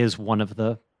support. That is one of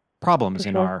the problems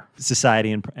in our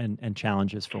society and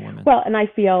challenges for women. Well, and I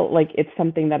feel like it's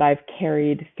something that I've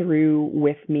carried through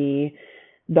with me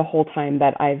the whole time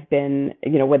that I've been,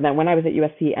 you know, when I was at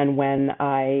USC and when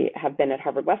I have been at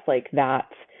Harvard-Westlake, that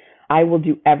I will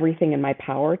do everything in my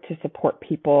power to support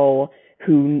people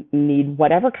who need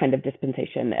whatever kind of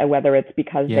dispensation, whether it's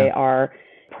because they are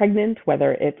pregnant,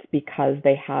 whether it's because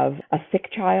they have a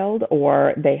sick child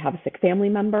or they have a sick family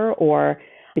member, or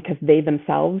because they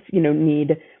themselves, you know,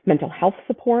 need mental health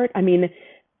support. I mean,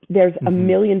 there's a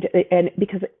million, and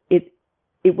because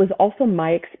it was also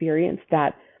my experience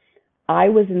that I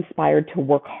was inspired to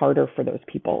work harder for those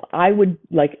people. I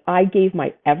gave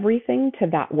my everything to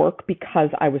that work because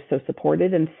I was so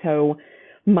supported. And so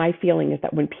my feeling is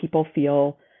that when people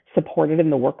feel supported in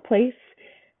the workplace,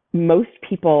 most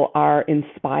people are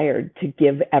inspired to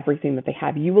give everything that they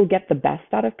have. You will get the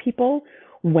best out of people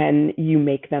when you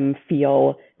make them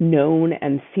feel known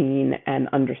and seen and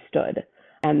understood.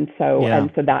 And so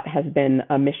that has been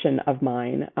a mission of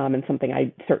mine, and something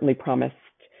I certainly promised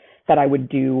that I would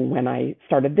do when I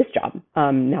started this job,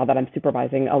 now that I'm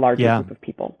supervising a larger group of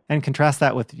people. And contrast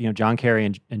that with, John Carey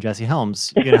and Jesse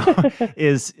Helms,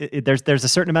 there's a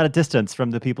certain amount of distance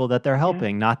from the people that they're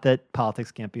helping. Not that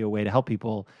politics can't be a way to help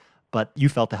people, but you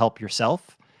felt to help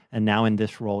yourself. And now in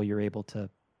this role, you're able to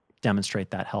demonstrate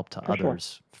that help to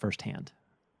others firsthand.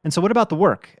 And so what about the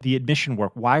work, the admission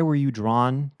work? Why were you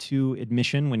drawn to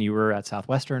admission when you were at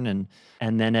Southwestern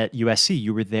and then at USC?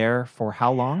 You were there for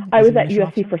how long? I was at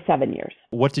USC for 7 years.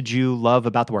 What did you love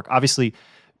about the work? Obviously,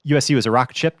 USC was a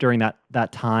rocket ship during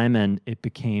that time, and it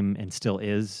became and still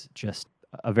is just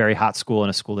a very hot school, and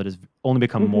a school that has only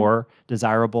become more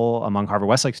desirable among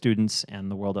Harvard-Westlake students and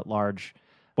the world at large.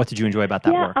 What did you enjoy about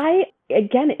that work?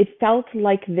 Again, it felt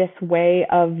like this way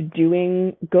of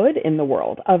doing good in the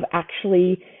world, of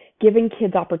actually giving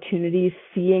kids opportunities,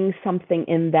 seeing something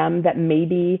in them that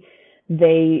maybe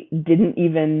they didn't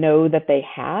even know that they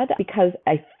had. Because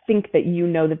I think that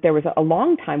that there was a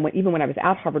long time, even when I was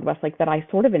at Harvard-Westlake, that I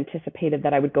sort of anticipated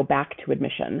that I would go back to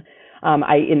admission.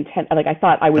 I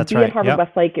thought I would at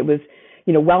Harvard-Westlake. It was,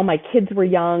 while my kids were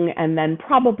young, and then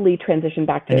probably transition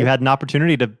back to. And you had an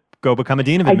opportunity to go become a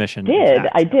dean of admission.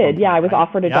 I did. Yeah, I was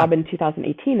offered a job in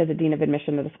 2018 as a dean of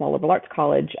admission at a small liberal arts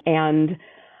college.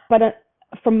 But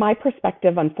from my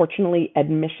perspective, unfortunately,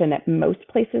 admission at most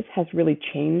places has really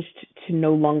changed to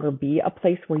no longer be a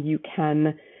place where you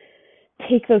can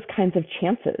take those kinds of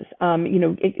chances.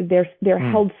 They're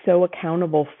held so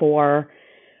accountable for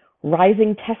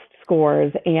rising test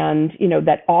scores, and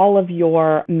that all of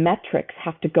your metrics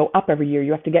have to go up every year.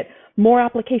 You have to get more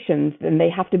applications, and they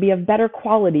have to be of better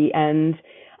quality, and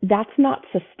that's not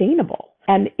sustainable.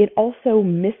 And it also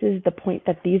misses the point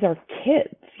that these are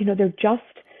kids.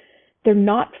 They're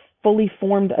not fully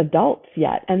formed adults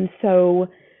yet. And so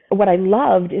what I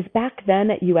loved is back then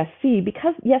at USC,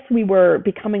 because yes, we were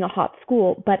becoming a hot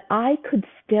school, but I could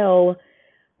still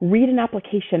read an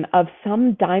application of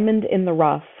some diamond in the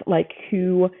rough, like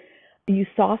who you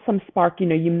saw some spark,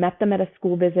 you met them at a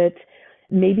school visit.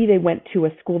 Maybe they went to a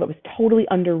school that was totally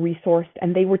under-resourced,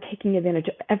 and they were taking advantage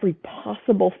of every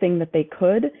possible thing that they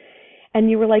could. And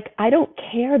you were like, I don't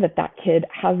care that kid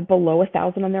has below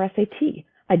 1,000 on their SAT.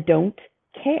 I don't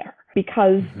care,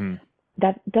 because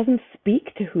that doesn't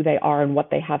speak to who they are and what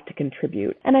they have to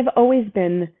contribute. And I've always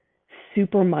been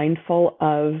super mindful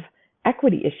of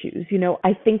equity issues.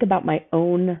 I think about my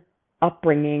own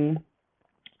upbringing,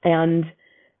 and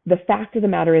the fact of the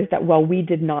matter is that while we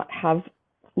did not have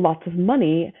lots of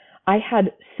money, I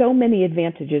had so many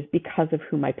advantages because of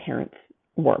who my parents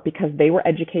were, because they were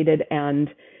educated and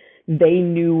they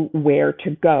knew where to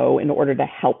go in order to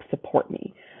help support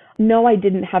me. No, I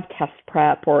didn't have test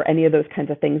prep or any of those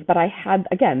kinds of things, but I had,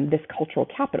 again, this cultural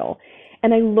capital.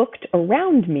 And I looked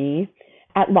around me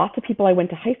at lots of people I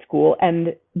went to high school,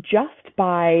 and just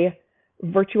by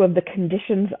virtue of the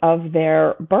conditions of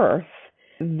their birth,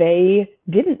 they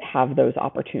didn't have those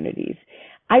opportunities.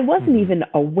 I wasn't even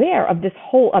aware of this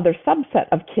whole other subset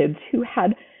of kids who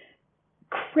had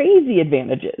crazy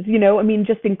advantages,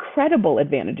 just incredible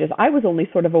advantages. I was only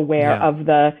sort of aware of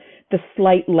the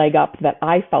slight leg up that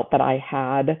I felt that I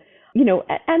had,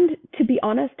 and to be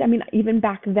honest, even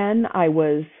back then I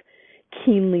was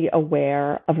keenly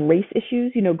aware of race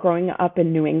issues. Growing up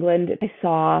in New England, I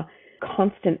saw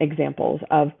constant examples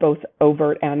of both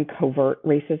overt and covert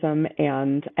racism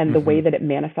and the way that it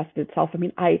manifested itself.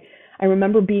 I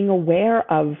remember being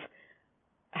aware of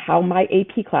how my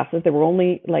AP classes, we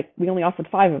only offered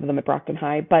 5 of them at Brockton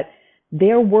High, but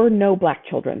there were no Black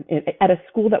children at a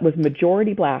school that was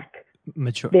majority Black.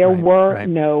 There were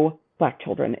no Black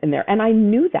children in there. And I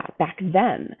knew that back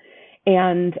then.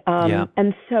 And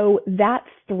so that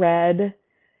thread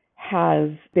has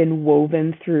been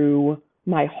woven through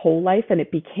my whole life, and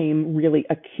it became really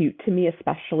acute to me,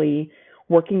 especially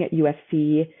working at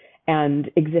USC and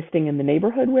existing in the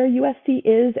neighborhood where USC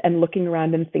is, and looking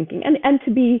around and thinking, and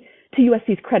to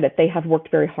USC's credit, they have worked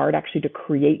very hard actually to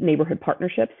create neighborhood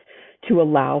partnerships to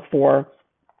allow for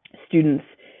students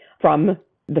from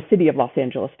the city of Los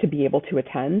Angeles to be able to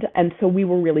attend. And so we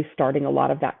were really starting a lot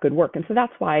of that good work. And so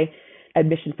that's why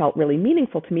admission felt really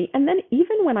meaningful to me. And then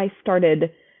even when I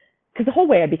started, because the whole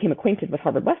way I became acquainted with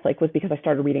Harvard-Westlake was because I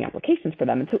started reading applications for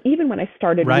them. And so even when I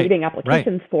started reading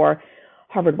applications for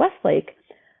Harvard-Westlake,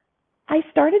 I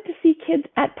started to see kids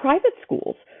at private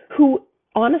schools who,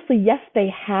 honestly, yes, they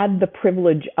had the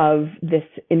privilege of this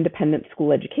independent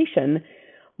school education,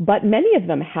 but many of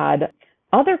them had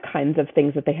other kinds of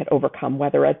things that they had overcome,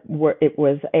 whether it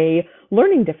was a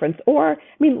learning difference or, I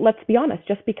mean, let's be honest,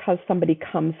 just because somebody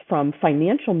comes from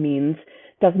financial means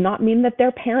does not mean that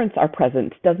their parents are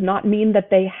present, does not mean that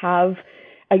they have,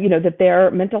 that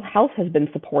their mental health has been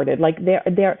supported. Like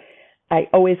I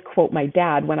always quote my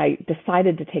dad when I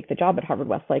decided to take the job at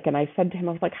Harvard-Westlake, and I said to him,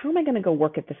 I was like, how am I going to go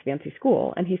work at this fancy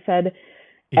school? And he said,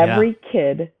 every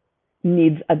kid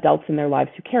needs adults in their lives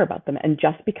who care about them. And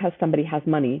just because somebody has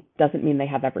money doesn't mean they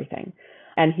have everything.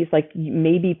 And he's like,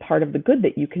 maybe part of the good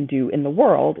that you can do in the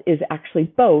world is actually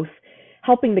both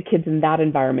helping the kids in that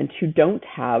environment who don't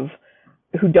have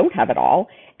it all,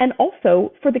 and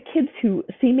also for the kids who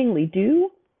seemingly do,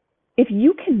 if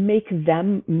you can make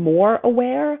them more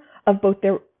aware of both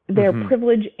their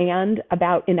privilege and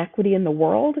about inequity in the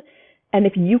world, and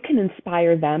if you can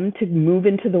inspire them to move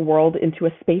into the world, into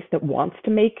a space that wants to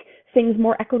make things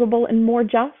more equitable and more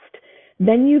just,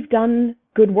 then you've done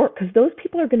good work, because those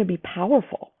people are going to be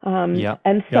powerful. And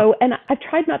I've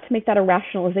tried not to make that a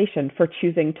rationalization for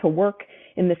choosing to work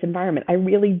in this environment. I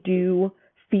really do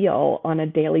feel on a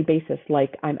daily basis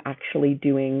like I'm actually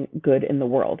doing good in the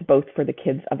world, both for the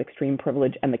kids of extreme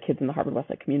privilege and the kids in the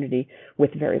Harvard-Westlake community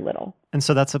with very little. And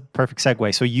so that's a perfect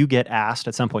segue. So you get asked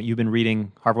at some point, you've been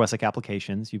reading Harvard-Westlake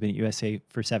applications, you've been at USA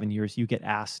for 7 years, you get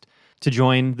asked to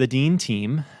join the dean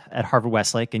team at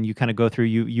Harvard-Westlake, and you kind of go through,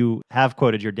 you have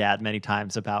quoted your dad many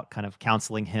times about kind of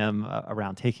counseling him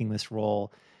around taking this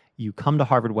role. You come to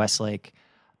Harvard-Westlake,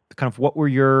 kind of what were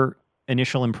your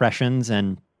initial impressions?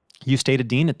 And you stayed a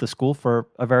dean at the school for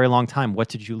a very long time. What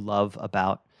did you love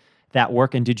about that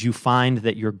work? And did you find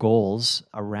that your goals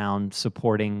around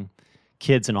supporting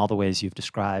kids in all the ways you've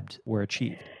described were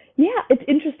achieved? Yeah, it's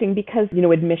interesting because,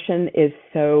 admission is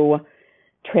so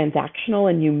transactional,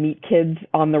 and you meet kids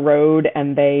on the road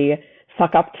and they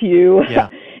suck up to you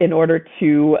in order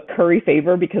to curry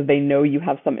favor because they know you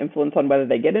have some influence on whether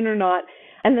they get in or not.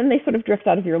 And then they sort of drift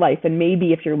out of your life. And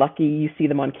maybe if you're lucky, you see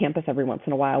them on campus every once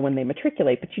in a while when they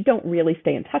matriculate, but you don't really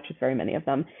stay in touch with very many of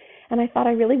them. And I thought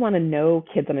I really want to know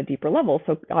kids on a deeper level.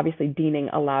 So obviously deaning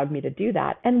allowed me to do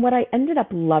that. And what I ended up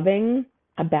loving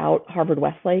about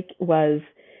Harvard-Westlake was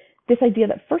this idea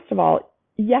that, first of all,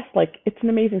 yes, like it's an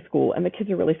amazing school and the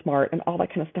kids are really smart and all that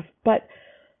kind of stuff. But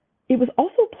it was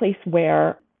also a place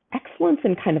where excellence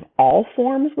in kind of all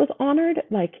forms was honored.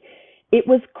 Like, it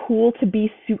was cool to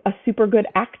be a super good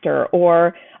actor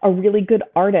or a really good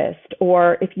artist,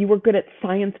 or if you were good at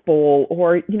Science Bowl,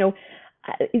 or,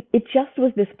 it just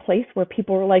was this place where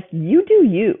people were like, you do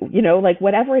you, like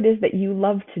whatever it is that you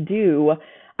love to do,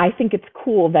 I think it's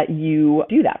cool that you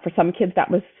do that. For some kids,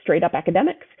 that was straight up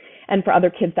academics. And for other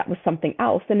kids, that was something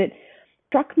else. And it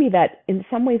struck me that in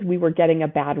some ways we were getting a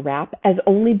bad rap as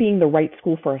only being the right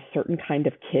school for a certain kind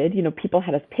of kid. People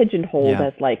had us pigeonholed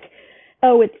as like,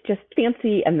 oh, it's just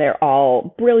fancy and they're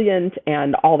all brilliant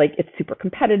and it's super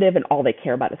competitive and all they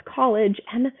care about is college.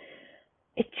 And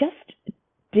it just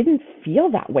didn't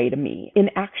feel that way to me in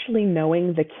actually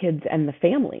knowing the kids and the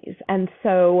families. And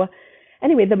so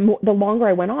anyway, the longer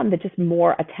I went on, the just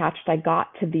more attached I got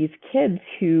to these kids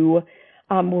who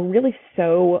were really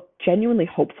so genuinely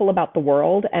hopeful about the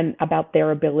world and about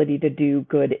their ability to do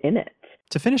good in it.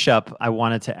 To finish up, I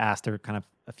wanted to ask, there are kind of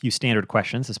a few standard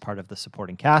questions as part of the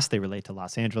supporting cast. They relate to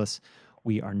Los Angeles.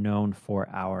 We are known for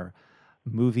our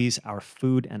movies, our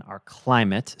food, and our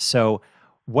climate. So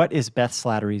what is Beth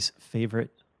Slattery's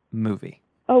favorite movie?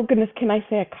 Oh, goodness. Can I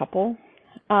say a couple?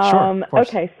 Sure, of course.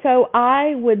 Okay, so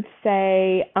I would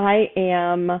say I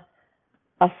am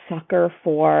a sucker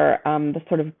for the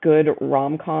sort of good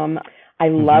rom-com. I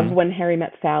love When Harry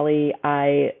Met Sally.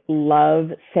 I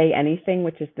love Say Anything,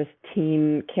 which is this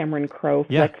teen Cameron Crowe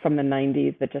flick from the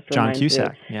 90s that just John reminds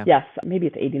Cusack. you. Yeah. Yes, maybe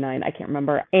it's 89. I can't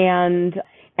remember. And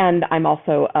I'm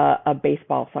also a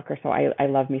baseball sucker, so I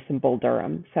love me some Bull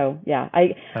Durham. So yeah,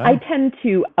 I tend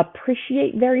to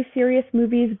appreciate very serious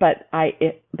movies, but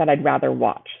I'd rather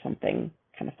watch something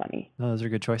kind of funny. No, those are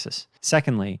good choices.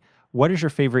 Secondly, what is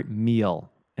your favorite meal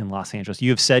in Los Angeles?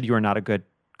 You have said you are not a good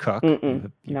cook.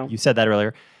 No. You said that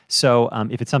earlier. So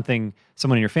if it's something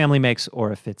someone in your family makes,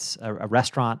 or if it's a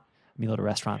restaurant, meal at a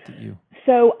restaurant that you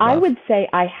So I love. would say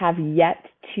I have yet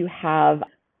to have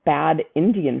bad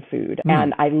Indian food,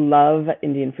 and I love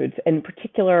Indian foods. In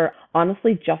particular,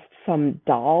 honestly, just some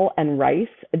dal and rice.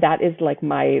 That is like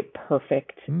my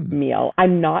perfect meal.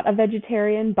 I'm not a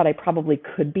vegetarian, but I probably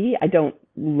could be. I don't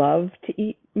love to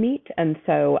eat meat, and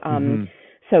so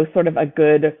so sort of a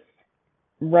good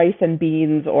rice and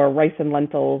beans or rice and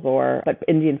lentils, but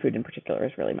Indian food in particular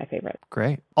is really my favorite.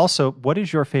 Great. Also, what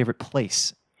is your favorite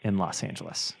place in Los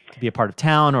Angeles? It could be a part of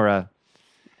town or a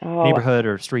neighborhood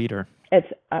or street or... It's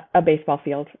a baseball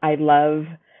field. I love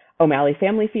O'Malley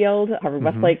Family Field, Mm-hmm.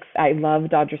 Harvard-Westlake. I love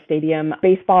Dodger Stadium.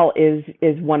 Baseball is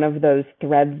one of those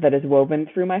threads that is woven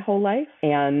through my whole life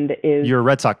and is. You're a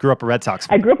Red Sox, grew up a Red Sox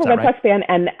I fan. grew up a Is that Red right? Sox fan,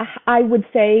 and I would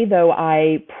say, though,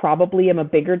 I probably am a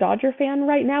bigger Dodger fan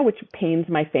right now, which pains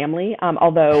my family.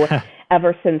 Although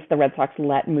ever since the Red Sox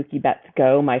let Mookie Betts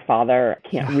go, my father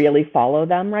can't Yeah, really follow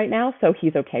them right now, so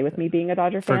he's okay with me being a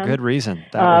Dodger for fan. good reason.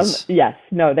 That was Yes,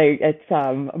 no,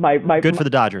 it's good for the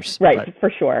Dodgers, right, but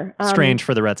for sure. strange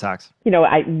for the Red Sox. You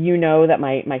know that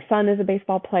my son is a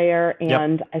baseball player, Yep.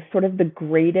 and I sort of the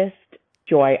greatest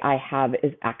joy I have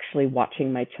is actually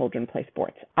watching my children play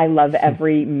sports. I love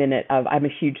every minute of. I'm a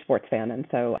huge sports fan, and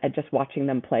so just watching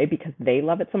them play because they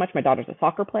love it so much. My daughter's a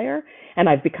soccer player, and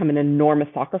I've become an enormous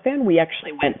soccer fan. We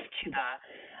actually went to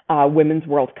the Women's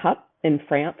World Cup in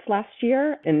France last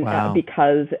year, and Wow.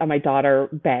 because my daughter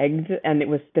begged, and it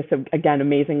was this again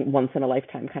amazing once in a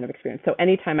lifetime kind of experience. So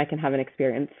anytime I can have an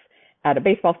experience at a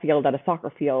baseball field, at a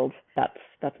soccer field,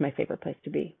 that's my favorite place to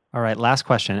be. All right, last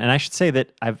question. And I should say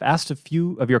that I've asked a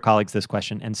few of your colleagues this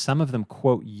question, and some of them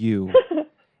quote you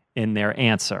in their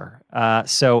answer.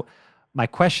 So my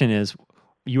question is,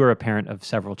 you are a parent of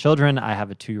several children. I have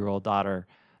a 2-year-old daughter.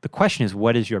 The question is,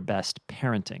 what is your best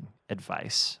parenting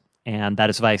advice? And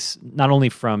that advice, not only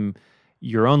from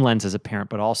your own lens as a parent,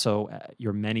 but also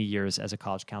your many years as a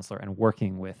college counselor and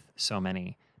working with so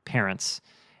many parents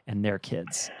and their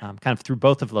kids. Kind of through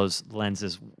both of those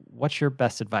lenses, what's your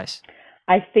best advice?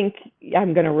 I think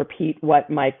I'm going to repeat what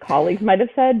my colleagues might have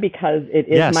said because it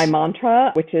is my Yes,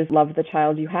 mantra, which is love the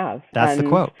child you have. that's the And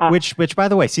quote, which by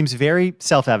the way, seems very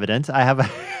self-evident.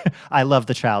 I love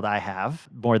the child I have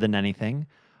more than anything.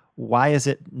 Why is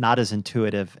it not as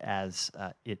intuitive as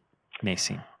it may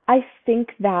seem? I think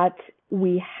that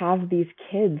we have these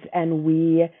kids and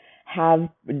we have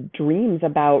dreams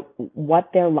about what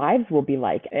their lives will be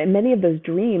like. And many of those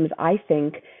dreams, I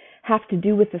think, have to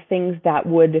do with the things that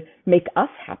would make us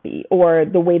happy or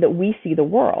the way that we see the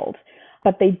world.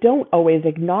 But they don't always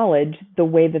acknowledge the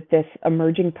way that this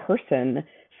emerging person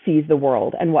sees the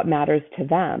world and what matters to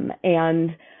them. And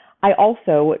I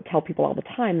also tell people all the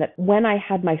time that when I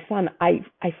had my son, I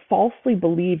falsely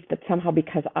believed that somehow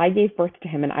because I gave birth to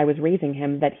him and I was raising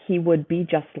him, that he would be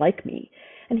just like me.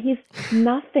 And he's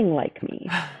nothing like me.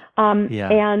 Yeah.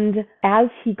 And as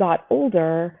he got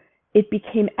older, it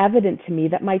became evident to me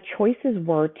that my choices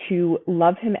were to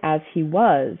love him as he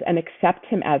was and accept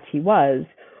him as he was,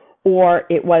 or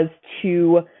it was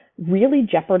to really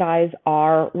jeopardize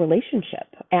our relationship.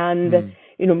 And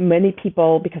many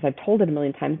people, because I've told it a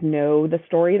million times, know the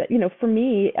story that, for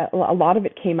me, a lot of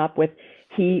it came up with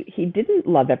he didn't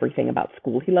love everything about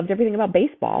school. He loved everything about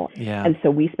baseball. Yeah. And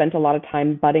so we spent a lot of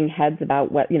time butting heads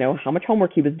about what, how much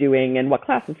homework he was doing and what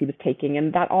classes he was taking.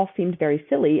 And that all seemed very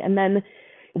silly. And then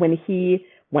when he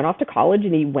went off to college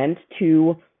and he went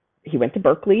to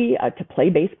Berkeley to play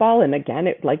baseball, and again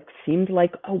it seemed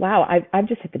like, oh wow, I've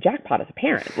just hit the jackpot as a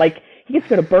parent. Like he gets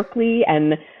to go to Berkeley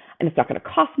and it's not going to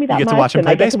cost me that You get much, to watch him and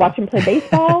play I get baseball. to watch him play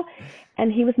baseball,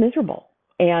 and he was miserable,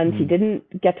 and he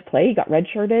didn't get to play. He got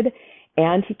redshirted,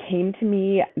 and he came to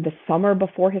me the summer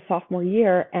before his sophomore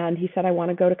year, and he said, I want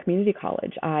to go to community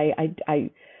college. I'm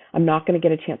not going to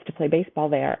get a chance to play baseball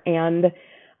there, and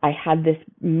I had this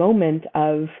moment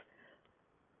of,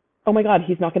 oh my God,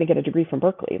 he's not going to get a degree from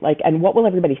Berkeley. And what will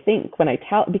everybody think when I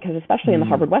tell, because especially in the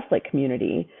Harvard-Westlake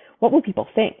community, what will people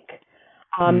think?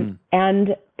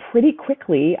 And pretty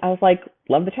quickly, I was like,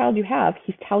 love the child you have.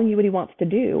 He's telling you what he wants to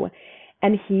do.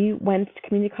 And he went to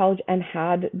community college and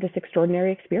had this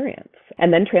extraordinary experience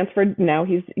and then transferred. Now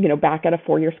he's, back at a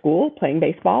 4-year school playing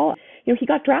baseball. He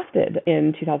got drafted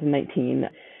in 2019,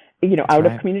 out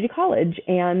of community college.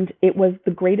 And it was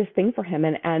the greatest thing for him.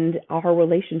 And our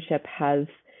relationship has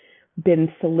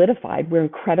been solidified. We're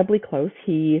incredibly close.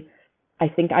 I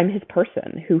think I'm his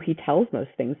person who he tells most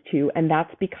things to. And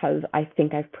that's because I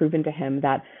think I've proven to him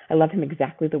that I love him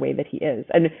exactly the way that he is.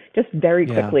 And just very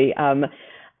quickly,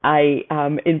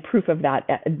 in proof of that,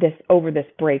 over this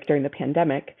break during the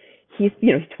pandemic, he's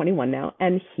 21 now,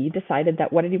 and he decided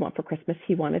that what did he want for Christmas?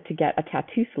 He wanted to get a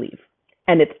tattoo sleeve,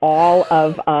 and it's all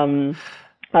of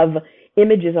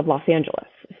images of Los Angeles.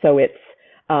 So it's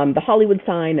the Hollywood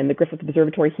sign and the Griffith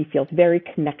Observatory. He feels very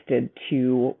connected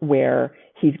to where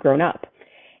he's grown up.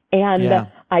 And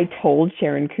I told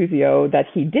Sharon Cusio that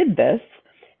he did this,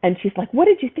 and she's like, "What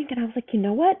did you think?" And I was like, "You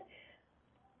know what?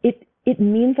 It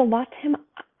means a lot to him.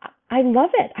 I love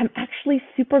it. I'm actually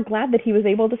super glad that he was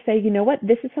able to say, you know what,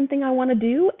 this is something I want to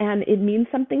do, and it means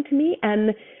something to me,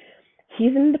 and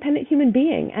he's an independent human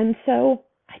being, and so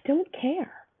I don't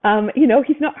care."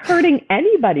 He's not hurting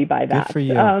anybody by Good that. for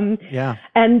you. Yeah.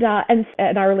 And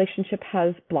our relationship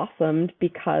has blossomed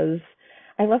because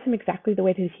I love him exactly the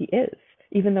way that he is,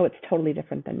 even though it's totally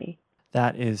different than me.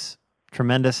 That is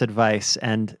tremendous advice.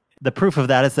 And the proof of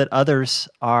that is that others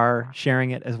are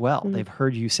sharing it as well. They've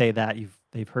heard you say that.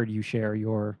 They've heard you share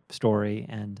your story.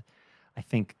 And I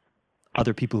think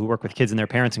other people who work with kids and their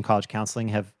parents in college counseling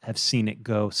have seen it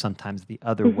go sometimes the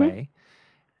other way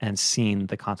and seen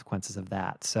the consequences of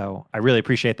that. So I really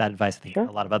appreciate that advice. I think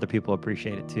a lot of other people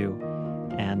appreciate it too.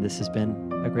 And this has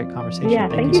been a great conversation. Yeah,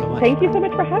 Thank you so much. Thank you so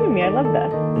much for having me. I love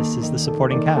this. This is the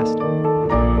Supporting Cast.